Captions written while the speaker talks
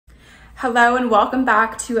Hello and welcome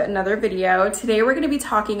back to another video. Today we're going to be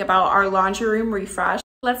talking about our laundry room refresh.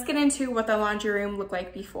 Let's get into what the laundry room looked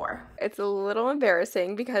like before. It's a little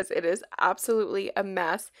embarrassing because it is absolutely a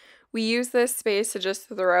mess. We used this space to just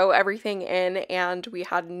throw everything in and we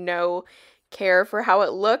had no care for how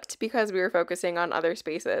it looked because we were focusing on other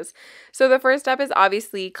spaces. So the first step is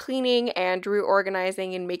obviously cleaning and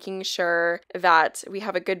reorganizing and making sure that we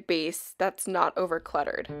have a good base that's not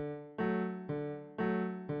overcluttered.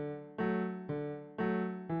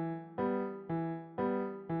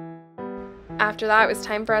 After that, it was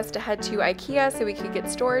time for us to head to IKEA so we could get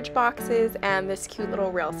storage boxes and this cute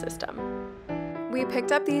little rail system. We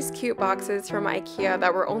picked up these cute boxes from IKEA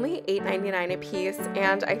that were only $8.99 a piece,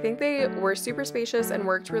 and I think they were super spacious and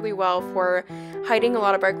worked really well for hiding a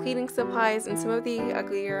lot of our cleaning supplies and some of the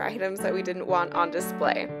uglier items that we didn't want on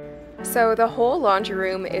display. So the whole laundry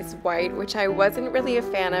room is white, which I wasn't really a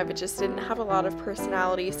fan of. It just didn't have a lot of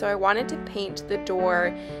personality, so I wanted to paint the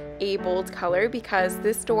door a bold color because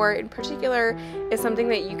this door in particular is something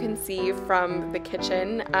that you can see from the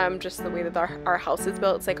kitchen, just the way that our house is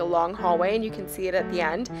built. It's like a long hallway and you can see it at the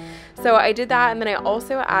end. So I did that, and then I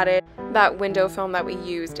also added that window film that we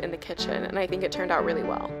used in the kitchen, and I think it turned out really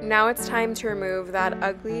well. Now it's time to remove that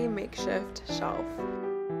ugly makeshift shelf.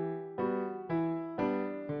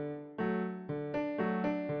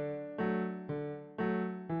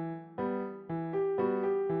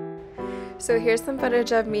 So here's some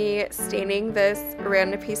footage of me staining this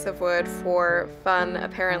random piece of wood for fun,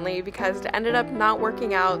 apparently, because it ended up not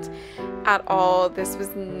working out at all. This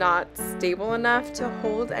was not stable enough to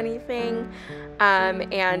hold anything,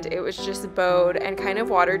 and it was just bowed and kind of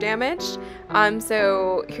water damaged.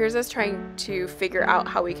 So here's us trying to figure out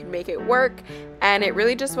how we can make it work, and it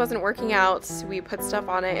really just wasn't working out. We put stuff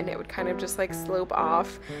on it and it would kind of just like slope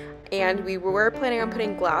off, and we were planning on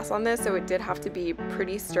putting glass on this, so it did have to be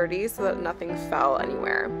pretty sturdy so that nothing fell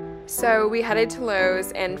anywhere. So we headed to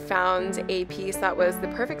Lowe's and found a piece that was the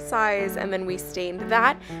perfect size, and then we stained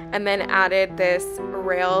that and then added this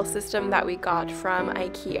rail system that we got from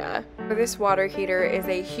IKEA. This water heater is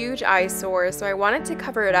a huge eyesore, so I wanted to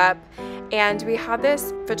cover it up, and we had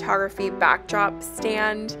this photography backdrop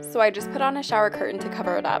stand, so I just put on a shower curtain to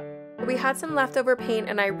cover it up. We had some leftover paint,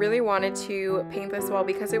 and I really wanted to paint this wall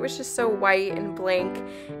because it was just so white and blank,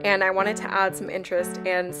 and I wanted to add some interest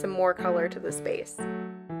and some more color to the space.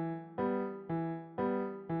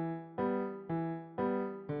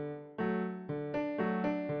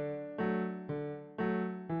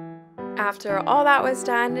 After all that was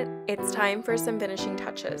done, it's time for some finishing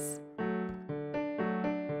touches.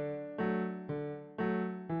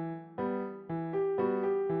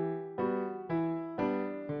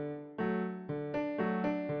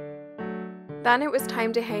 Then it was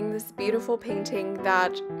time to hang this beautiful painting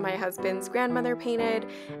that my husband's grandmother painted,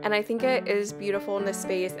 and I think it is beautiful in this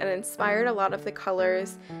space and inspired a lot of the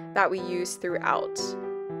colors that we used throughout.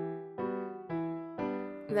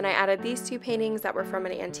 Then I added these two paintings that were from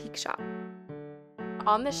an antique shop.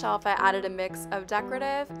 On the shelf, I added a mix of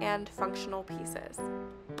decorative and functional pieces.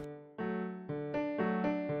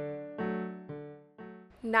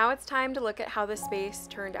 Now it's time to look at how the space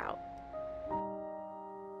turned out.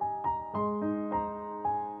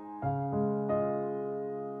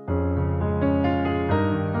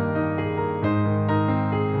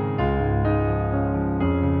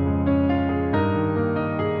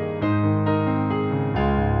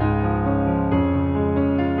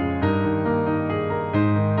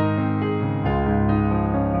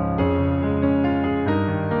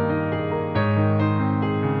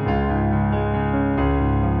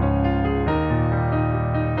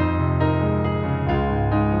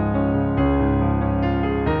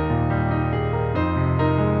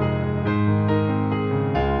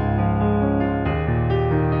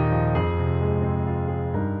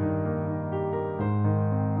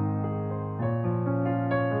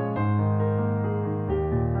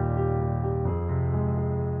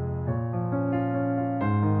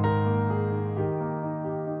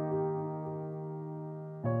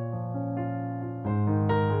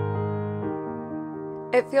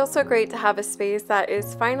 It feels so great to have a space that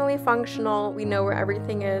is finally functional. We know where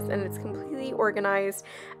everything is and it's completely organized,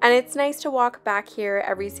 and it's nice to walk back here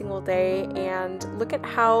every single day and look at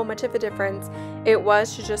how much of a difference it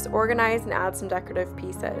was to just organize and add some decorative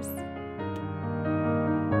pieces.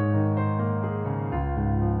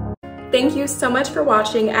 Thank you so much for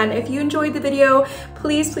watching, and if you enjoyed the video,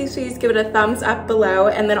 please give it a thumbs up below,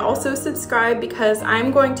 and then also subscribe because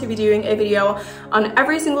I'm going to be doing a video on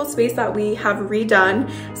every single space that we have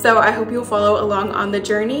redone. So I hope you'll follow along on the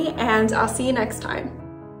journey, and I'll see you next time.